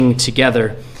sing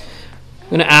together. I'm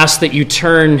going to ask that you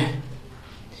turn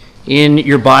in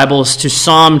your Bibles to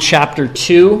Psalm chapter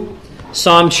 2.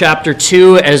 Psalm chapter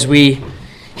 2 as we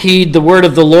heed the word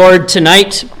of the Lord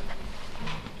tonight.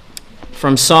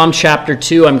 From Psalm chapter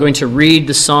 2, I'm going to read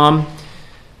the psalm,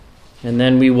 and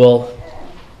then we will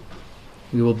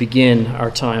begin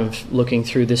our time looking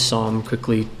through this psalm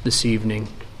quickly this evening.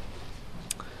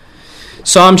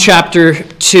 Psalm chapter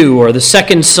 2, or the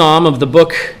second psalm of the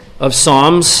book of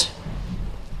Psalms.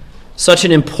 Such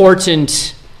an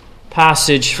important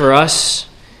passage for us,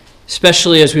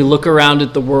 especially as we look around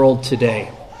at the world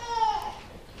today.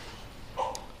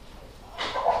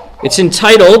 It's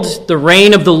entitled, "The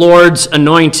Reign of the Lord's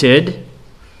Anointed,"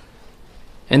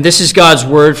 and this is God's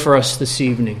word for us this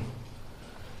evening.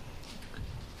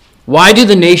 Why do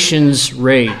the nations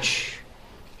rage,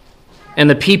 and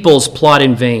the peoples plot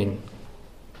in vain?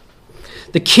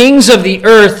 The kings of the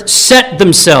earth set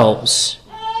themselves,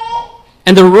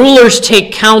 and the rulers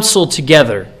take counsel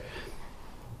together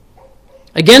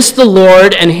against the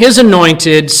Lord and his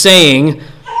anointed, saying,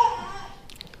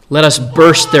 "Let us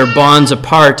burst their bonds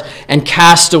apart and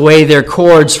cast away their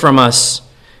cords from us."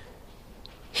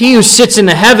 He who sits in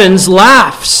the heavens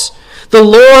laughs. The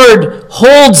Lord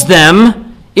holds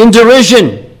them in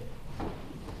derision.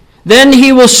 Then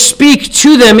he will speak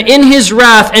to them in his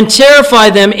wrath and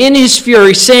terrify them in his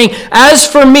fury, saying, "As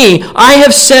for me, I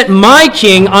have set my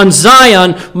king on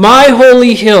Zion, my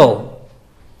holy hill.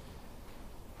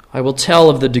 I will tell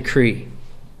of the decree.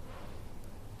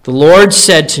 The Lord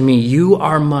said to me, 'You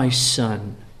are my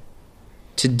son.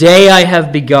 Today I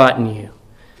have begotten you.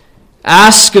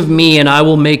 Ask of me, and I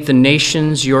will make the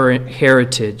nations your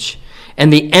heritage,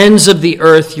 and the ends of the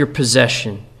earth your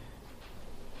possession.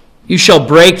 You shall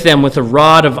break them with a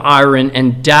rod of iron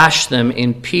and dash them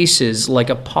in pieces like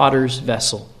a potter's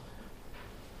vessel.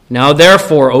 Now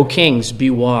therefore, O kings, be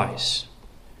wise.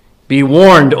 Be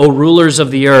warned, O rulers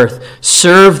of the earth.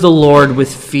 Serve the Lord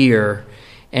with fear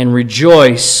and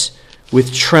rejoice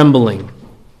with trembling.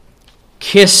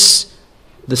 Kiss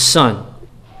the Son,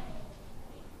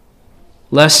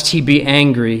 lest he be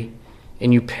angry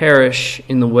and you perish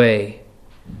in the way.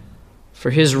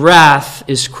 For his wrath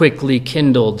is quickly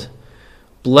kindled.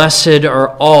 Blessed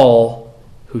are all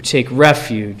who take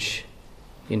refuge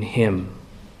in him."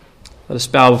 Let us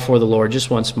bow before the Lord just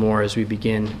once more as we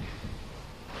begin.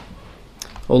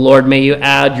 O Lord, may you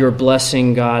add your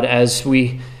blessing, God, as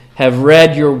we have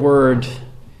read your word,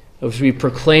 as we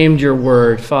proclaimed your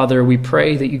word. Father, we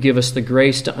pray that you give us the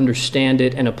grace to understand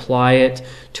it and apply it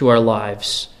to our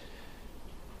lives.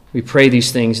 We pray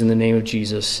these things in the name of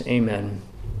Jesus. Amen.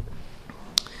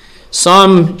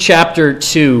 Psalm chapter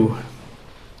 2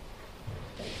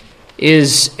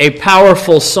 is a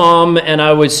powerful psalm, and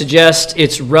I would suggest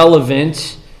it's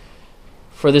relevant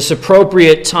for this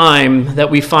appropriate time that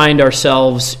we find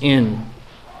ourselves in.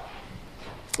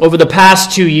 Over the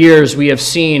past 2 years, we have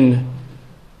seen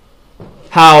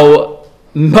how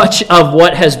much of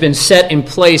what has been set in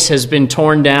place has been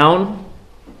torn down.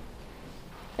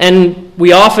 And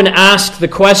we often ask the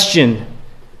question,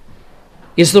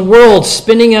 is the world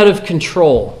spinning out of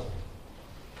control?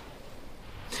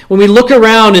 When we look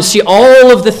around and see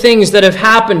all of the things that have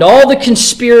happened, all the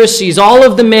conspiracies, all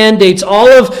of the mandates, all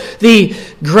of the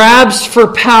grabs for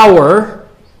power,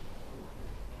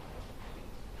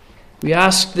 we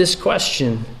ask this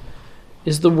question,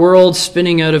 is the world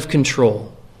spinning out of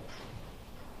control?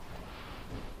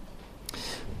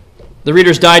 The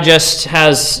Reader's Digest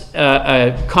has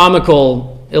a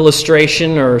comical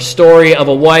illustration or story of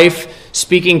a wife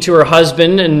speaking to her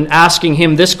husband and asking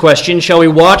him this question: shall we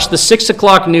watch the 6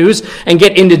 o'clock news and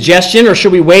get indigestion, or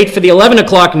should we wait for the 11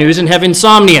 o'clock news and have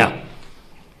insomnia?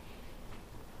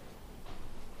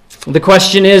 The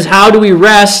question is, how do we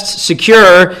rest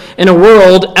secure in a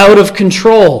world out of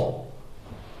control?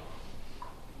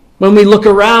 When we look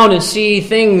around and see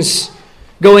things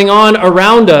going on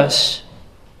around us,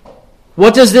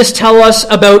 what does this tell us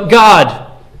about God?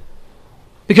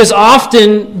 Because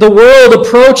often the world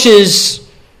approaches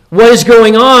what is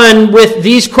going on with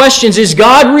these questions. Is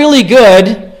God really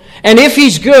good? And if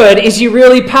he's good, is he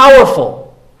really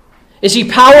powerful? Is he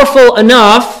powerful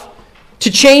enough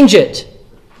to change it?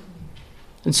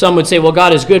 And some would say, well,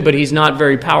 God is good, but he's not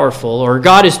very powerful. Or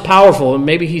God is powerful, and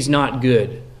maybe he's not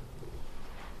good.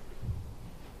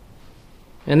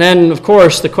 And then, of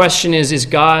course, the question is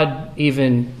God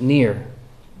even near?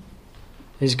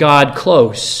 Is God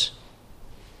close?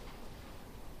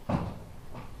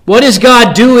 What is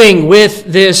God doing with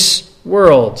this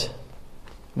world?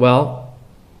 Well,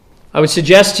 I would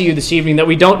suggest to you this evening that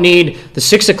we don't need the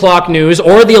 6 o'clock news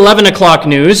or the 11 o'clock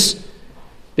news,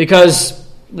 because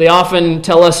they often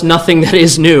tell us nothing that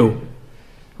is new.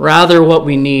 Rather, what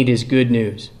we need is good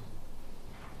news.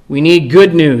 We need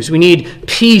good news. We need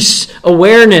peace,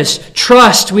 awareness,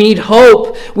 trust. We need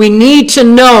hope. We need to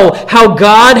know how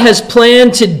God has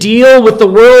planned to deal with the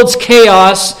world's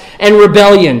chaos and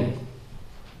rebellion.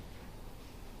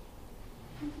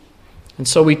 And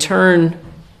so we turn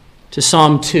to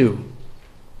Psalm 2.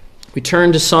 We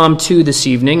turn to Psalm 2 this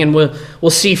evening, and we'll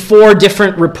see 4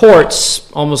 different reports,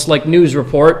 almost like news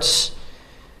reports,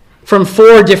 from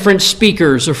 4 different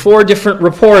speakers or 4 different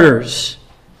reporters.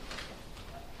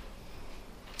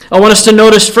 I want us to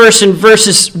notice first in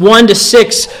verses 1 to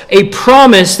 6 a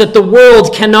promise that the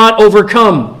world cannot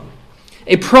overcome.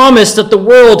 A promise that the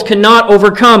world cannot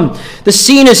overcome. The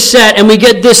scene is set, and we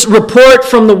get this report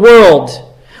from the world.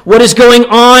 What is going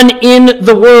on in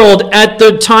the world at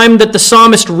the time that the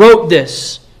psalmist wrote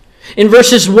this? In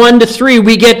verses 1 to 3,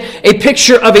 we get a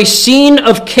picture of a scene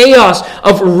of chaos,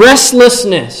 of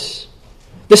restlessness.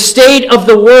 The state of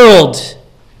the world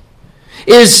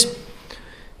is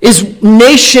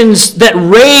nations that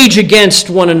rage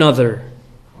against one another.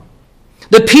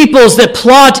 The peoples that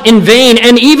plot in vain,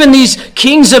 and even these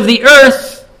kings of the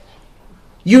earth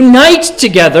unite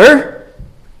together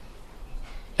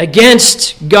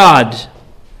against God.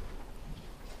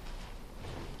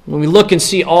 When we look and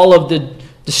see all of the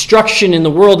destruction in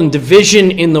the world and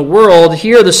division in the world,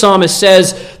 here the psalmist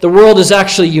says the world is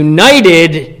actually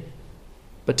united,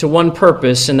 but to one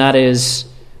purpose, and that is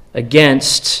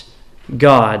against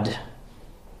God.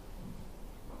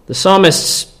 The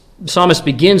psalmist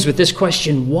begins with this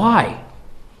question: why?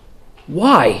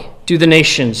 Why do the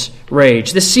nations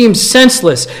rage? This seems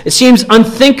senseless. It seems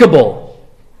unthinkable.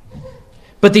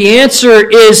 But the answer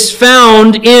is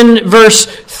found in verse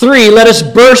 3. Let us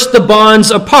burst the bonds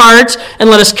apart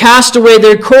and let us cast away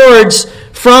their cords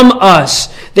from us.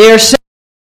 They are saying,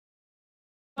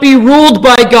 "We will not be ruled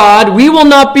by God. We will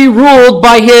not be ruled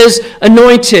by His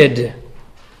anointed."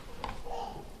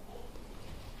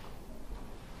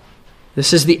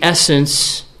 This is the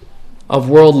essence of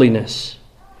worldliness.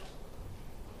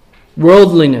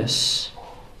 Worldliness.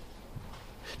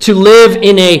 To live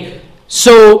in a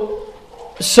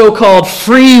so-called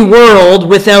free world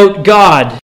without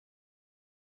God.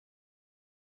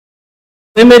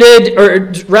 Limited,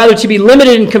 or rather to be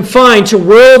limited and confined to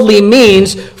worldly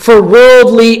means for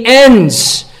worldly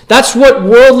ends. That's what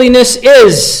worldliness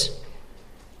is.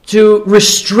 To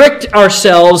restrict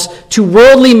ourselves to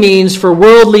worldly means for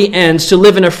worldly ends, to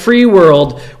live in a free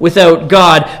world without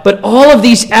God. But all of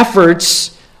these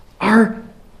efforts are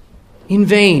in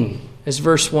vain, as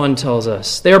verse 1 tells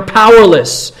us. They are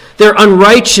powerless. They're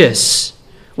unrighteous.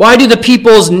 Why do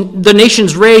the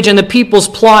nations rage and the peoples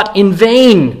plot in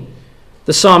vain?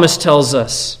 The psalmist tells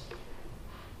us.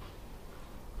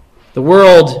 The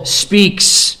world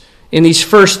speaks in these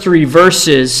first 3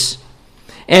 verses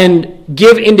and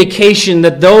give indication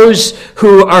that those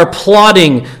who are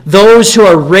plotting, those who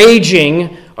are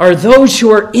raging, are those who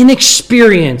are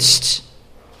inexperienced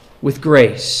with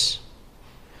grace.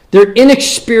 They're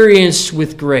inexperienced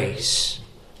with grace.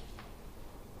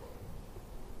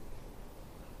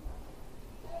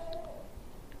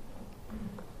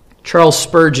 Charles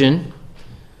Spurgeon,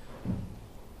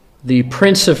 the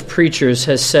Prince of Preachers,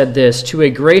 has said this: "To a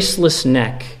graceless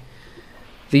neck,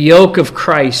 the yoke of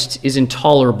Christ is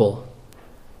intolerable,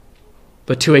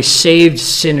 but to a saved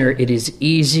sinner it is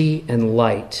easy and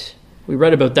light." We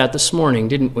read about that this morning,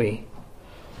 didn't we?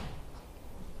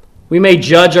 We may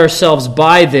judge ourselves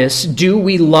by this. Do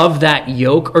we love that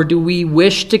yoke, or do we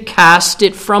wish to cast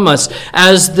it from us?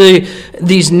 As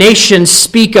these nations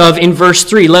speak of in verse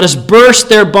 3, let us burst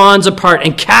their bonds apart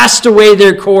and cast away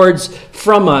their cords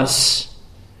from us.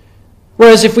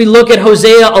 Whereas if we look at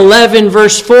Hosea 11,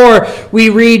 verse 4, we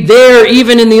read there,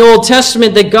 even in the Old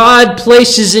Testament, that God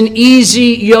places an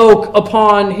easy yoke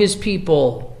upon His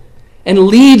people and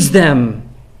leads them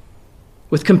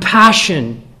with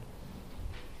compassion.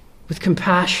 With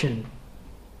compassion.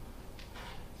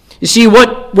 You see,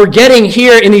 what we're getting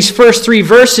here in these first 3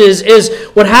 verses is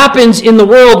what happens in the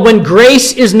world when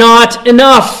grace is not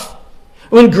enough,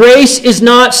 when grace is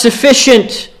not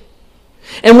sufficient.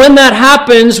 And when that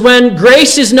happens, when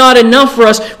grace is not enough for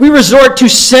us, we resort to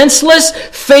senseless,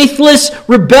 faithless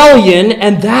rebellion,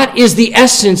 and that is the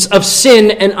essence of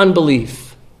sin and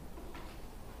unbelief.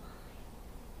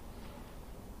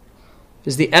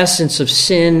 Is the essence of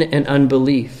sin and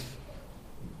unbelief.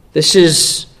 This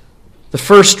is the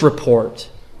first report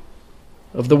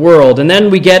of the world. And then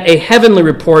we get a heavenly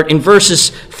report in verses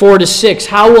 4 to 6.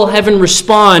 How will heaven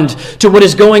respond to what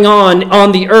is going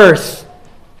on the earth?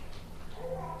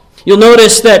 You'll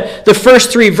notice that the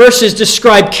first 3 verses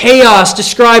describe chaos,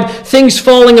 describe things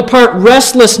falling apart,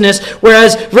 restlessness,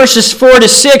 whereas verses 4 to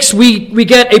 6, we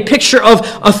get a picture of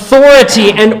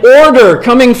authority and order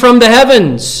coming from the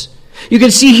heavens. You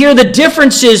can see here the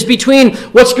differences between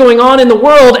what's going on in the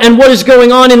world and what is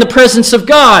going on in the presence of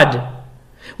God.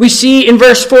 We see in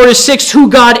verse 4 to 6 who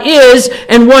God is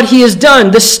and what he has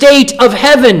done, the state of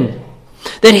heaven.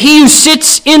 That he who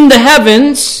sits in the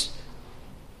heavens,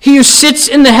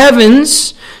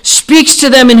 speaks to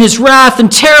them in his wrath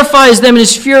and terrifies them in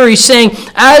his fury, saying,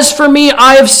 "As for me,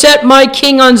 I have set my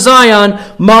king on Zion,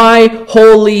 my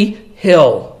holy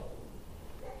hill."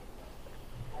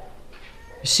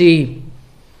 You see,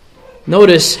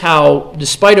 notice how,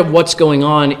 despite of what's going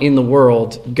on in the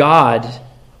world, God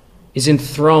is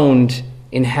enthroned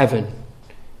in heaven.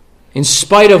 In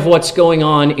spite of what's going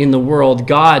on in the world,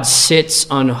 God sits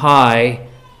on high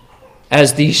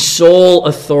as the sole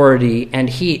authority, and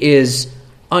he is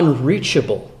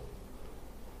unreachable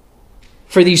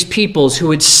for these peoples who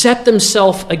would set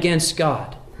themselves against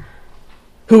God,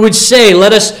 who would say,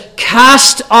 "Let us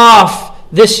cast off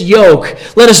this yoke.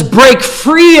 Let us break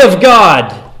free of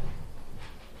God.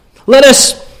 Let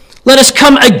us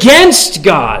come against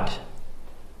God."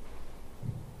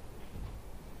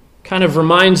 Kind of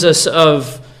reminds us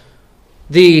of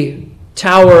the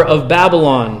Tower of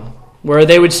Babylon, where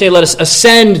they would say, "Let us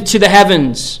ascend to the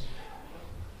heavens,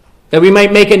 that we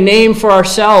might make a name for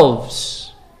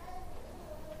ourselves."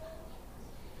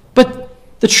 But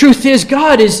the truth is,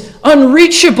 God is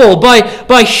unreachable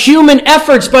by human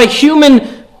efforts, by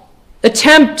human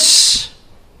attempts.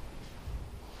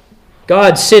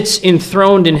 God sits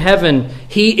enthroned in heaven.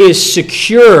 He is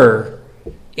secure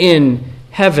in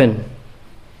heaven.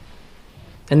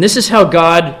 And this is how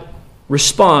God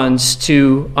responds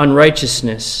to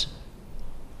unrighteousness.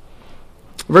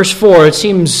 Verse 4, it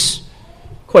seems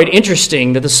quite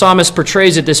interesting that the psalmist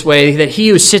portrays it this way, that he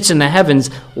who sits in the heavens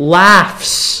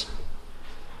laughs.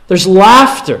 There's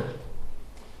laughter.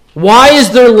 Why is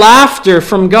there laughter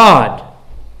from God?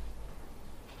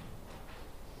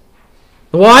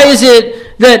 Why is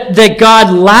it that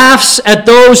God laughs at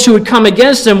those who would come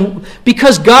against him?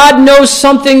 Because God knows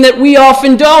something that we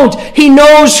often don't. He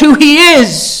knows who he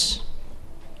is.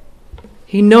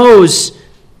 He knows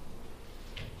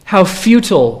how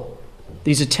futile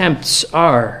these attempts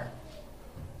are,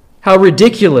 how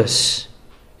ridiculous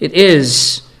it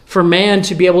is for man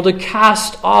to be able to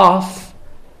cast off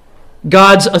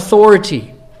God's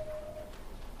authority.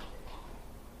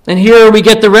 And here we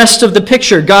get the rest of the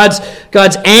picture. God's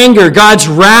anger, God's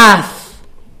wrath.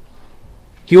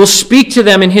 He will speak to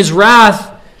them in his wrath,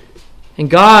 and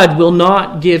God will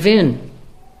not give in.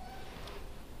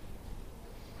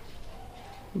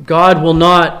 God will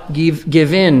not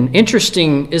give in.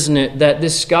 Interesting, isn't it, that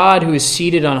this God who is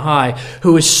seated on high,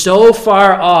 who is so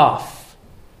far off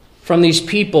from these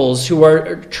peoples who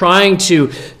are trying to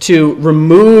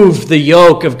remove the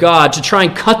yoke of God, to try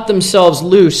and cut themselves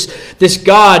loose, this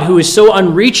God who is so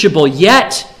unreachable,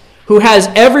 yet who has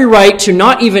every right to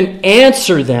not even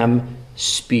answer them,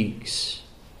 speaks.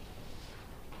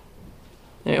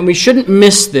 And we shouldn't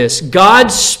miss this.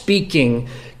 God speaking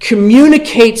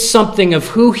communicates something of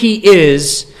who he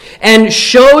is and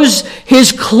shows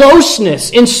his closeness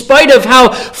in spite of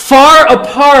how far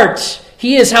apart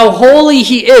he is, how holy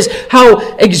he is, how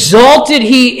exalted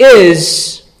he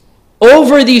is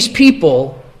over these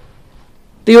people,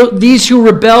 these who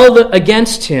rebelled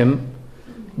against him.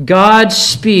 God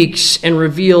speaks and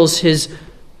reveals his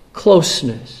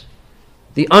closeness.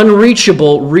 The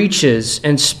unreachable reaches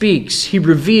and speaks. He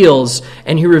reveals,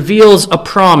 and he reveals a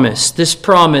promise. This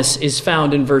promise is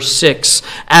found in verse 6.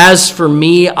 "As for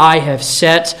me, I have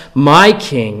set my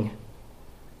king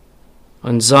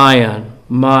on Zion,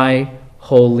 my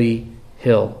holy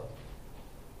hill."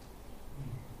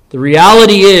 The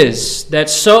reality is that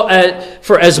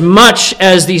for as much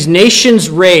as these nations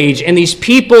rage and these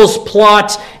peoples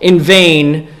plot in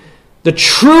vain, the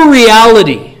true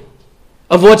reality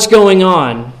of what's going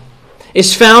on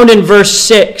is found in verse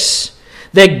 6,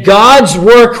 that God's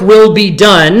work will be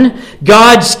done,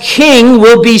 God's king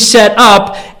will be set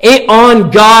up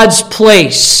on God's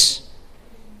place.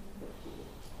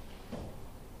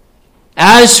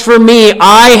 "As for me,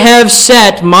 I have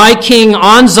set my king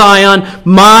on Zion,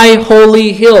 my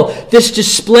holy hill." This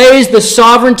displays the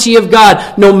sovereignty of God.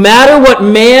 No matter what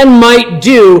man might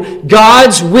do,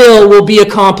 God's will be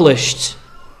accomplished.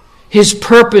 His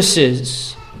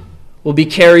purposes will be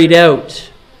carried out.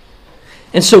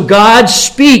 And so God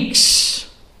speaks,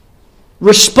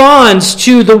 responds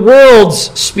to the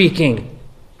world's speaking,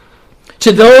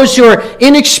 to those who are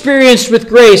inexperienced with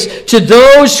grace, to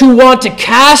those who want to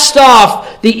cast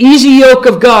off the easy yoke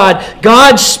of God,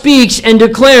 God speaks and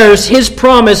declares his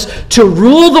promise to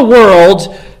rule the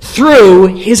world through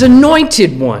his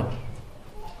anointed one.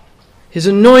 His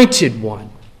anointed one.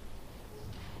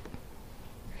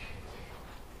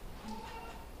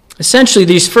 Essentially,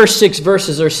 these first 6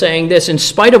 verses are saying this: in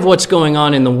spite of what's going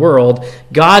on in the world,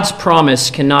 God's promise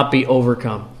cannot be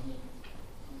overcome.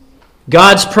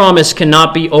 God's promise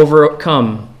cannot be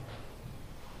overcome.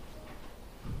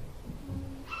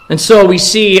 And so we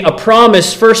see a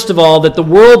promise, first of all, that the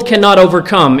world cannot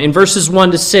overcome in verses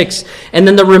 1 to 6. And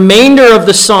then the remainder of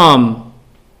the psalm,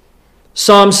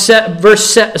 Psalm 2,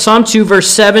 verse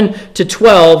 7 to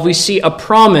 12, we see a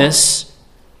promise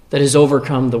that has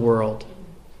overcome the world.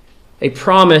 A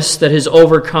promise that has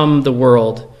overcome the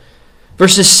world.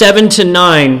 Verses 7 to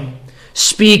 9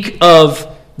 speak of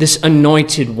this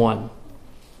anointed one.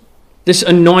 This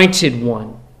anointed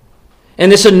one.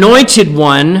 And this anointed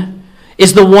one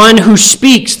is the one who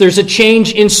speaks. There's a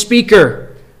change in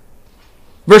speaker.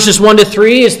 Verses 1 to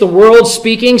 3 is the world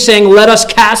speaking, saying, let us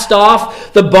cast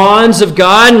off the bonds of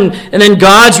God. And then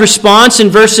God's response in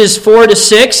verses 4 to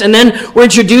 6. And then we're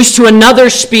introduced to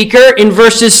another speaker in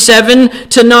verses 7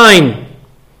 to 9.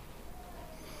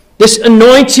 This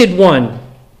anointed one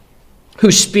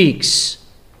who speaks,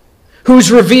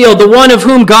 who's revealed, the one of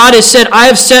whom God has said, I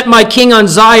have set my king on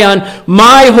Zion,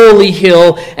 my holy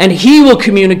hill, and he will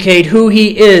communicate who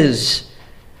he is.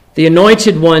 The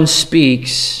anointed one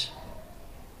speaks,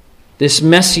 this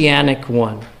messianic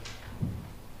one.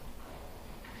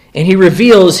 And he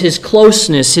reveals his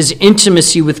closeness, his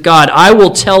intimacy with God. I will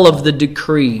tell of the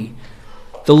decree.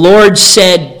 The Lord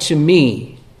said to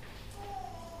me.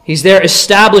 He's there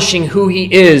establishing who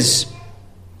he is.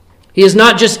 He is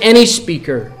not just any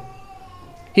speaker.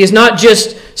 He is not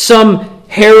just some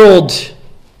herald,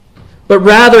 but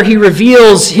rather he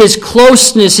reveals his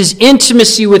closeness, his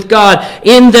intimacy with God,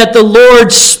 in that the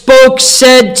Lord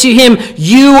said to him,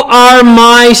 you are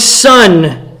my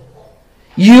son.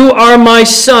 You are my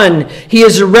son. He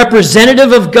is a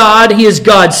representative of God. He is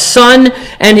God's son,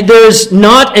 and there is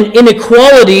not an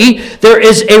inequality. There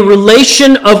is a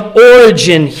relation of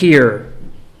origin here.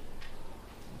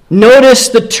 Notice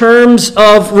the terms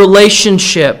of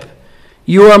relationship.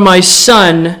 You are my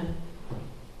son.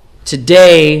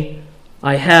 Today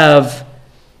I have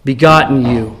begotten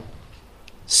you.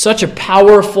 Such a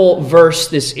powerful verse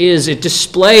this is. It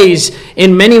displays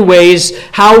in many ways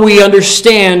how we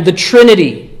understand the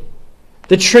Trinity.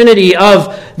 The Trinity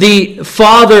of the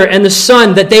Father and the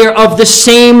Son, that they are of the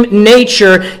same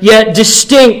nature, yet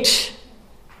distinct.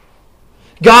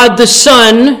 God the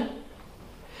Son,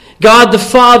 God the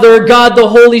Father, God the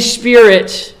Holy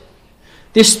Spirit,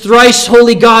 this thrice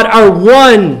holy God are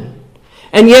one.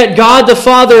 And yet God the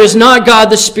Father is not God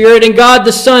the Spirit, and God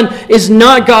the Son is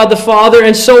not God the Father,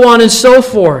 and so on and so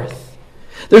forth.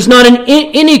 There's not an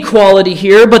inequality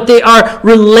here, but they are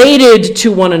related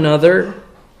to one another.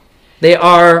 They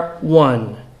are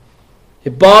one.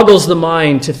 It boggles the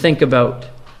mind to think about.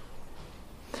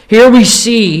 Here we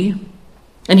see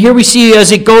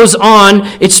as it goes on,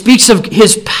 it speaks of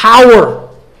his power,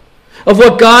 of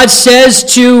what God says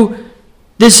to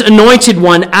this anointed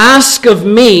one, ask of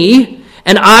me,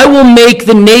 and I will make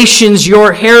the nations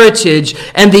your heritage,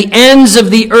 and the ends of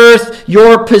the earth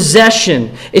your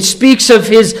possession. It speaks of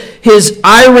his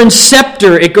iron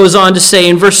scepter, it goes on to say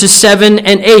in verses 7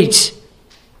 and 8.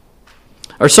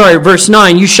 Verse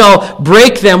 9, you shall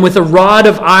break them with a rod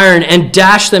of iron and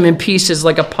dash them in pieces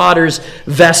like a potter's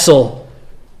vessel.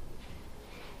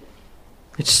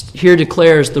 It here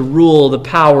declares the rule, the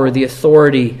power, the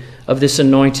authority of this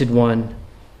anointed one.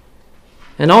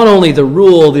 And not only the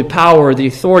rule, the power, the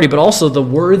authority, but also the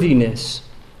worthiness.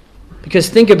 Because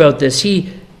think about this.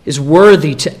 He is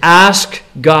worthy to ask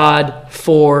God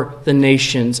for the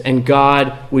nations, and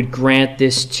God would grant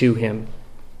this to him.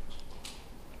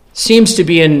 Seems to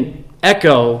be an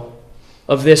echo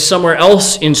of this somewhere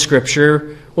else in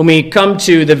Scripture when we come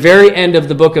to the very end of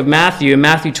the book of Matthew, in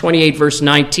Matthew 28, verse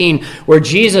 19, where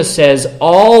Jesus says,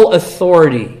 all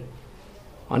authority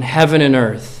on heaven and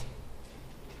earth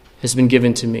has been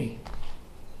given to me.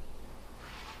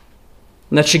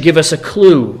 And that should give us a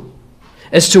clue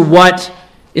as to what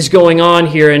is going on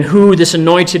here and who this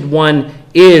anointed one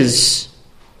is.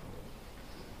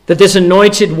 That this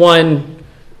anointed one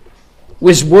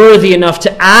was worthy enough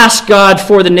to ask God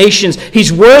for the nations.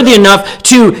 He's worthy enough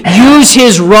to use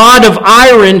his rod of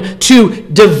iron to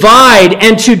divide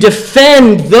and to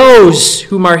defend those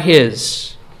whom are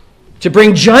his, to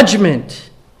bring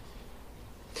judgment.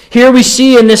 Here we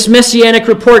see in this messianic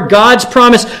report God's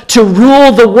promise to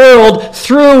rule the world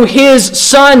through his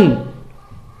Son.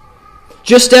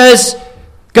 Just as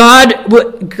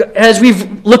as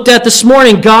we've looked at this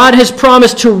morning, God has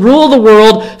promised to rule the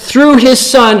world through his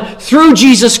Son, through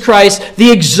Jesus Christ, the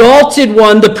exalted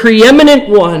one, the preeminent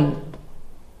one.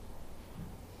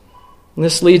 And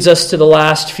this leads us to the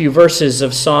last few verses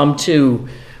of Psalm 2,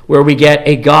 where we get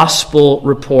a gospel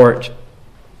report.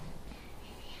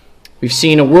 We've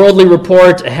seen a worldly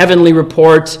report, a heavenly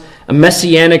report, a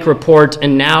messianic report,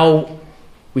 and now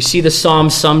we see the psalm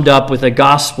summed up with a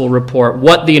gospel report,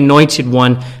 what the Anointed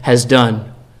One has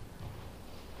done.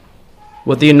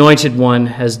 What the Anointed One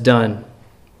has done.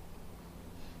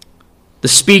 The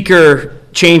speaker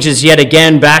changes yet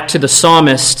again back to the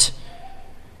psalmist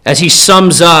as he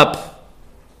sums up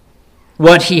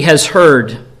what he has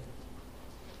heard.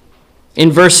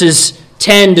 In verses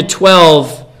 10 to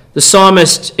 12, the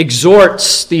psalmist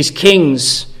exhorts these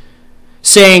kings,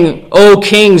 saying, O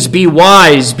kings, be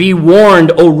wise, be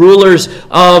warned, O rulers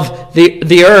of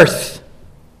the earth.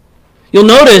 You'll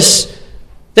notice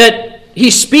that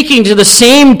he's speaking to the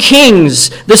same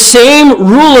kings, the same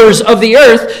rulers of the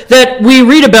earth that we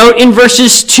read about in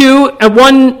verses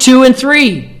 1, 2, and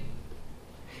 3.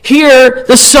 Here,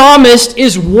 the psalmist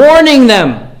is warning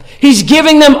them. He's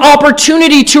giving them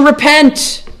opportunity to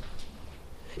repent.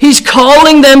 He's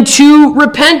calling them to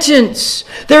repentance.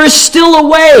 There is still a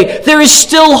way. There is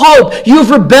still hope. You have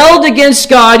rebelled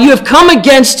against God. You have come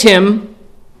against him.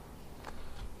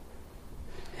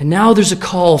 And now there's a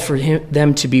call for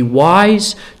them to be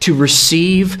wise, to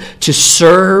receive, to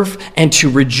serve, and to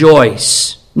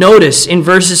rejoice. Notice in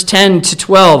verses 10 to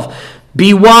 12,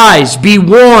 be wise, be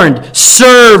warned,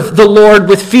 serve the Lord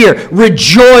with fear,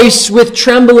 rejoice with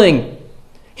trembling.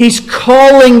 He's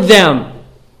calling them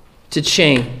to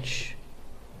change.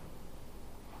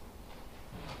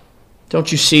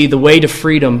 Don't you see the way to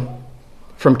freedom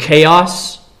from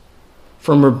chaos,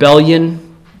 from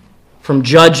rebellion, from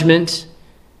judgment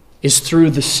is through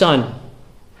the Son?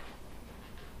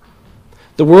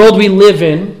 The world we live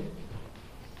in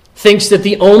thinks that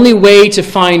the only way to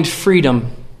find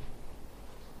freedom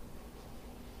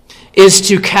is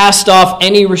to cast off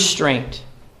any restraint,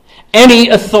 any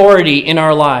authority in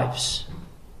our lives.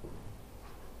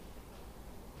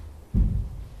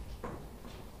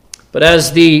 But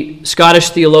as the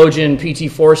Scottish theologian P.T.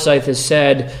 Forsyth has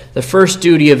said, the first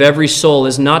duty of every soul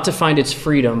is not to find its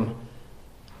freedom,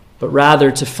 but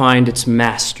rather to find its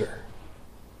master.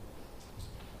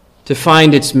 To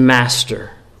find its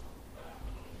master.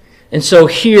 And so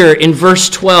here in verse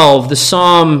 12, the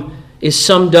psalm is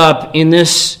summed up in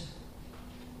this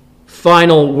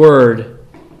final word: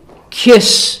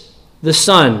 kiss the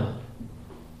Son.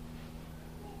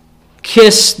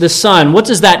 Kiss the Son. What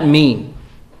does that mean?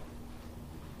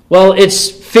 Well, it's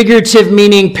figurative,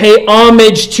 meaning pay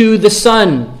homage to the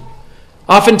Son.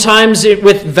 Oftentimes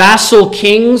with vassal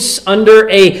kings under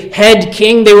a head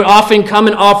king, they would often come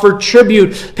and offer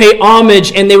tribute, pay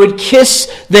homage, and they would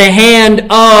kiss the hand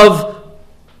of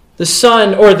the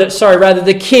son, or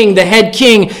the king, the head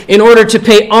king, in order to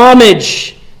pay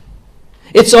homage.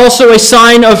 It's also a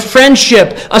sign of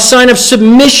friendship, a sign of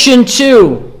submission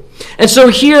too. And so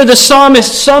here the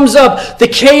psalmist sums up the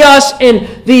chaos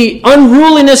and the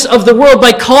unruliness of the world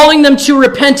by calling them to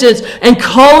repentance and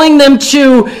calling them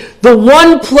to the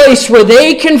one place where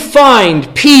they can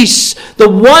find peace, the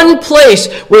one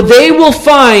place where they will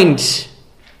find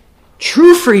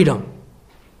true freedom.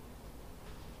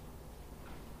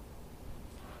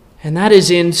 And that is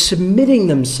in submitting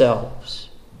themselves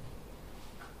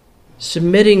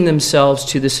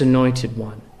to this Anointed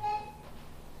One.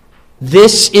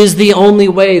 This is the only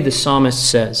way, the psalmist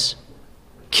says.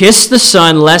 Kiss the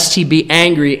Son, lest he be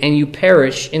angry and you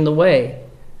perish in the way.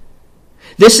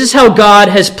 This is how God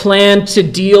has planned to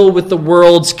deal with the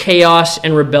world's chaos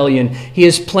and rebellion. He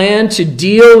has planned to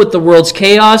deal with the world's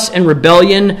chaos and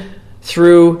rebellion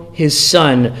through his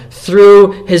Son,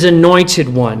 through his Anointed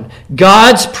One.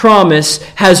 God's promise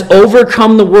has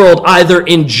overcome the world either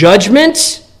in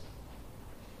judgment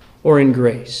or in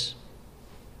grace.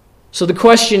 So the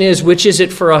question is, which is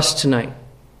it for us tonight?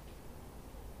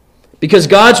 Because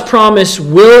God's promise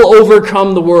will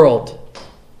overcome the world.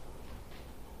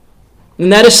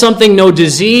 And that is something no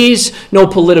disease, no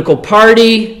political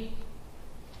party,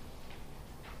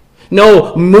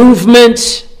 no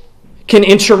movement can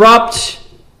interrupt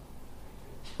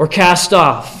or cast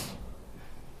off.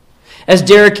 As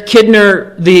Derek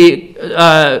Kidner,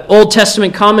 the Old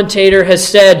Testament commentator, has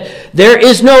said, there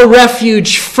is no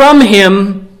refuge from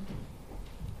him,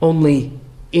 only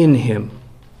in him.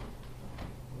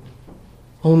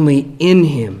 Only in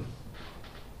him.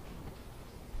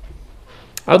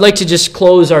 I would like to just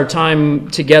close our time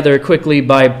together quickly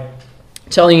by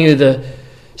telling you the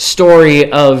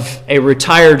story of a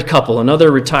retired couple,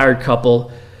 another retired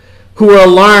couple, who were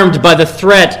alarmed by the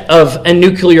threat of a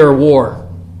nuclear war.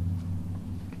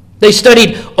 They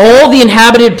studied all the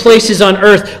inhabited places on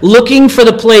earth, looking for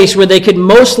the place where they could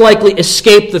most likely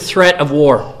escape the threat of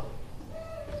war.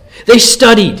 They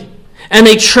studied, and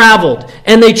they traveled,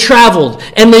 and they traveled,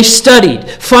 and they studied.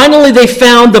 Finally, they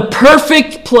found the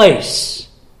perfect place.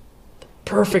 The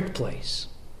perfect place.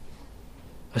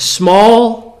 A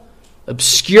small,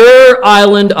 obscure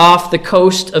island off the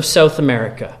coast of South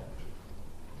America.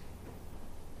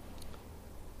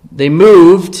 They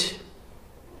moved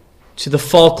to the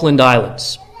Falkland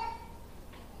Islands.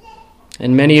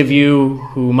 And many of you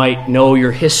who might know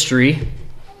your history,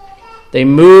 they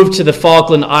moved to the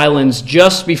Falkland Islands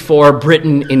just before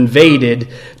Britain invaded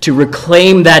to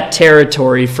reclaim that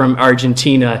territory from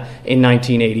Argentina in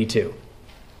 1982.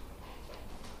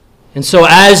 And so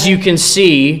as you can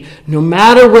see, no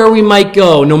matter where we might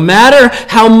go, no matter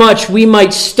how much we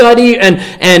might study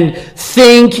and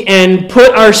think and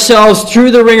put ourselves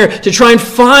through the ringer to try and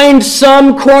find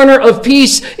some corner of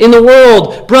peace in the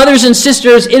world, brothers and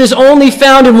sisters, it is only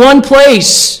found in one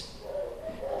place.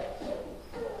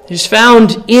 It is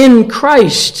found in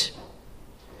Christ.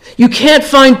 You can't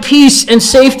find peace and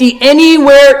safety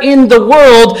anywhere in the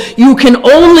world. You can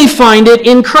only find it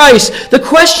in Christ. The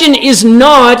question is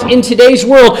not in today's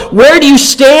world, where do you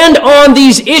stand on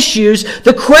these issues?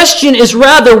 The question is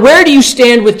rather, where do you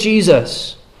stand with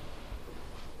Jesus?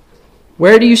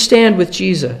 Where do you stand with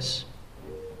Jesus?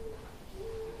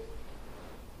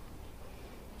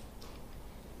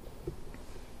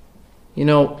 You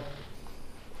know,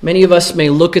 many of us may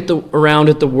look around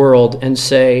at the world and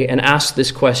say, and ask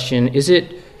this question, is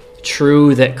it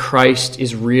true that Christ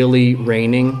is really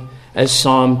reigning, as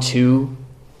Psalm 2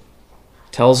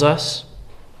 tells us?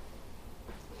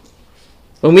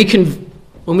 When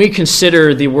we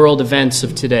consider the world events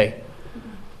of today,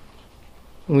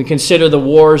 when we consider the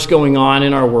wars going on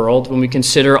in our world, when we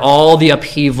consider all the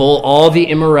upheaval, all the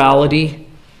immorality,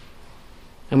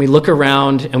 and we look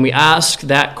around and we ask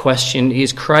that question,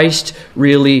 is Christ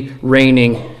really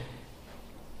reigning?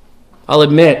 I'll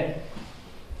admit,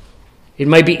 it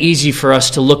might be easy for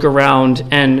us to look around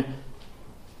and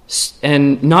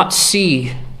not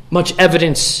see much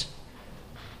evidence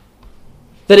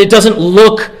that it doesn't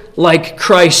look like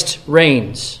Christ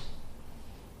reigns.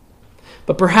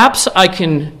 But perhaps I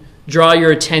can draw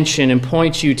your attention and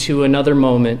point you to another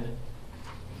moment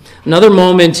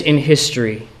in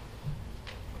history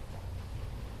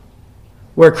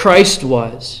where Christ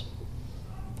was,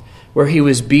 where he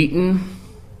was beaten,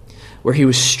 where he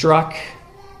was struck,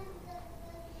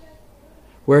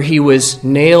 where he was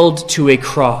nailed to a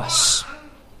cross.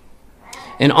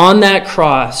 And on that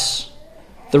cross,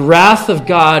 the wrath of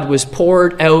God was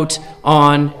poured out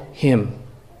on him.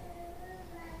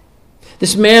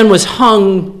 This man was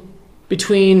hung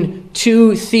between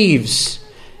two thieves.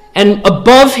 And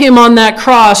above him on that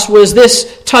cross was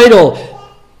this title,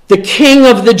 the King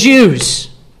of the Jews.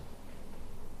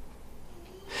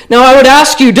 Now I would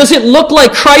ask you, does it look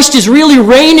like Christ is really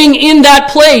reigning in that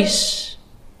place?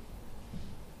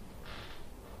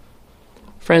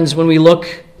 Friends, when we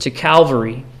look to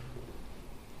Calvary,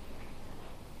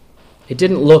 it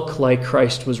didn't look like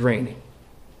Christ was reigning.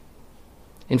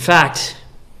 In fact,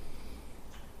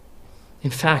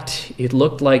 it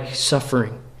looked like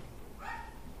suffering.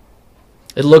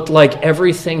 It looked like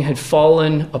everything had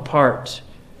fallen apart.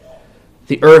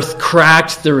 The earth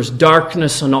cracked. There was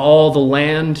darkness on all the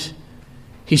land.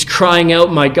 He's crying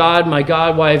out, my God,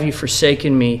 why have you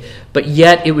forsaken me?" But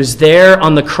yet it was there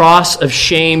on the cross of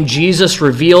shame, Jesus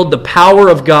revealed the power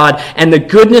of God and the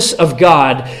goodness of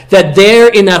God, that there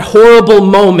in that horrible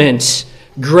moment,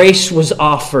 grace was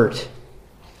offered.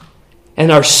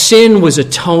 And our sin was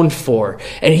atoned for.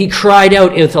 And he cried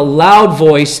out with a loud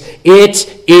voice,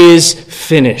 "It is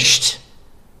finished."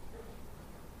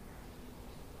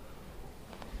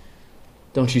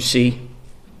 Don't you see?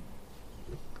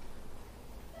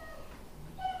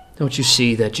 Don't you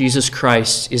see that Jesus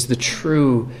Christ is the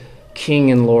true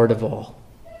King and Lord of all,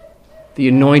 the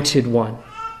anointed one?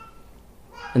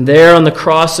 And there on the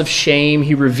cross of shame,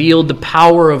 he revealed the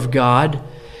power of God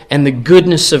and the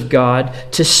goodness of God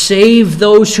to save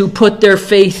those who put their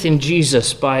faith in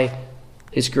Jesus by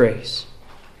his grace.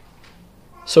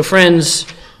 So friends,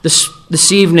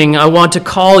 this evening, I want to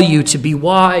call you to be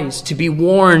wise, to be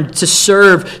warned, to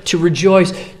serve, to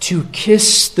rejoice, to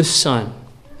kiss the Son.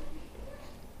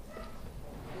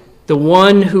 The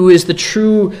one who is the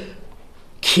true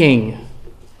King,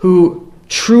 who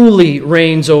truly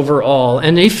reigns over all,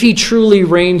 and if he truly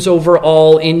reigns over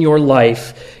all in your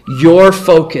life, your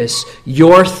focus,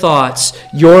 your thoughts,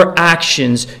 your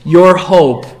actions, your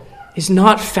hope is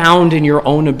not found in your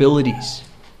own abilities,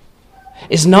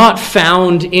 is not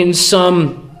found in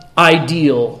some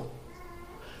ideal,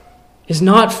 is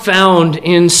not found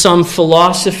in some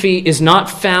philosophy, is not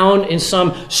found in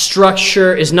some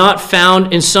structure, is not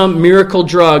found in some miracle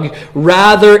drug.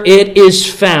 Rather, it is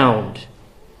found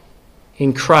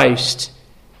in Christ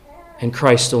and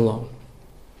Christ alone.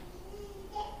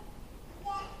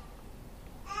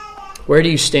 Where do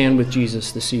you stand with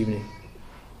Jesus this evening?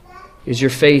 Is your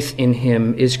faith in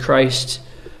him? Is Christ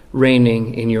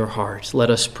reigning in your heart? Let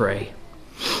us pray.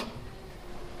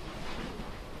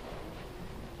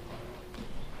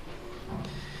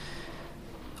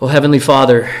 Oh, Heavenly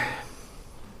Father,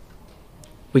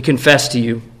 we confess to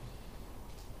you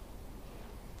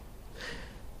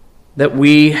that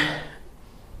we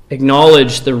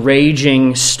acknowledge the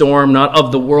raging storm, not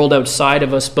of the world outside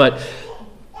of us, but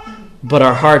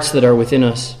our hearts that are within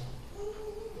us.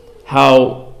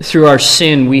 How through our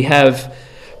sin we have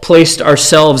placed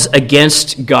ourselves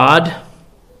against God,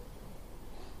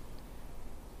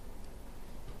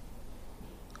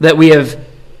 that we have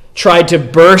tried to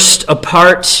burst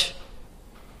apart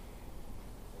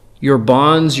your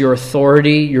bonds, your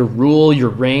authority, your rule, your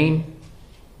reign,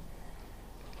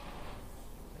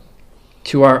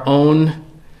 to our own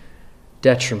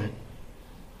detriment.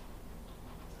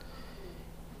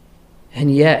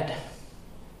 And yet,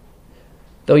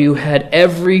 though you had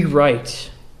every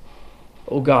right,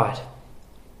 O God,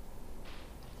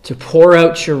 to pour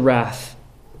out your wrath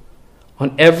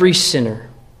on every sinner,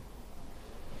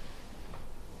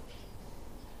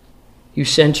 you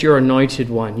sent your anointed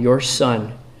one, your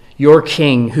Son, your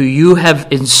King, who you have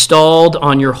installed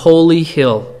on your holy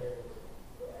hill.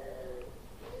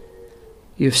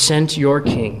 You have sent your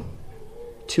King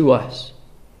to us,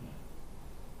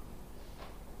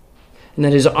 and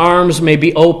that his arms may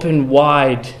be opened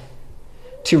wide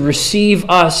to receive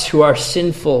us who are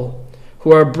sinful,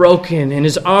 who are broken, and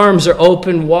his arms are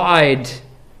open wide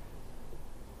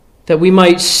that we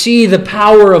might see the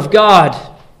power of God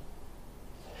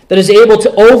that is able to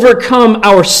overcome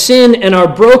our sin and our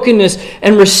brokenness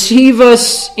and receive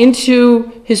us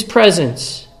into his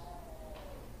presence.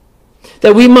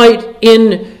 That we might,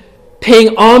 in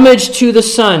paying homage to the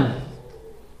Son,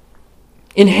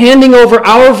 in handing over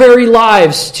our very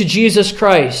lives to Jesus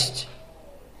Christ,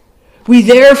 we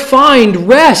there find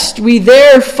rest, we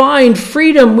there find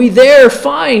freedom, we there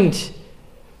find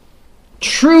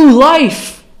true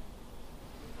life.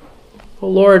 Oh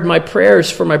Lord, my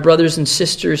prayers for my brothers and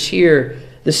sisters here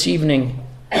this evening,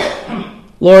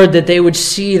 Lord, that they would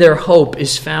see their hope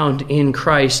is found in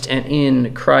Christ and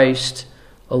in Christ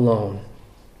alone.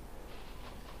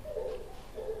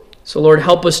 So Lord,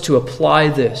 help us to apply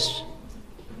this.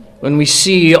 When we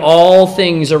see all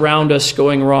things around us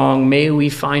going wrong, may we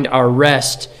find our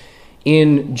rest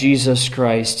in Jesus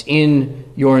Christ, in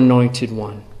your anointed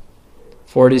one.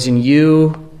 For it is in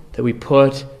you that we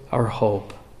put our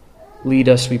hope. Lead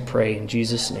us, we pray, in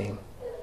Jesus' name.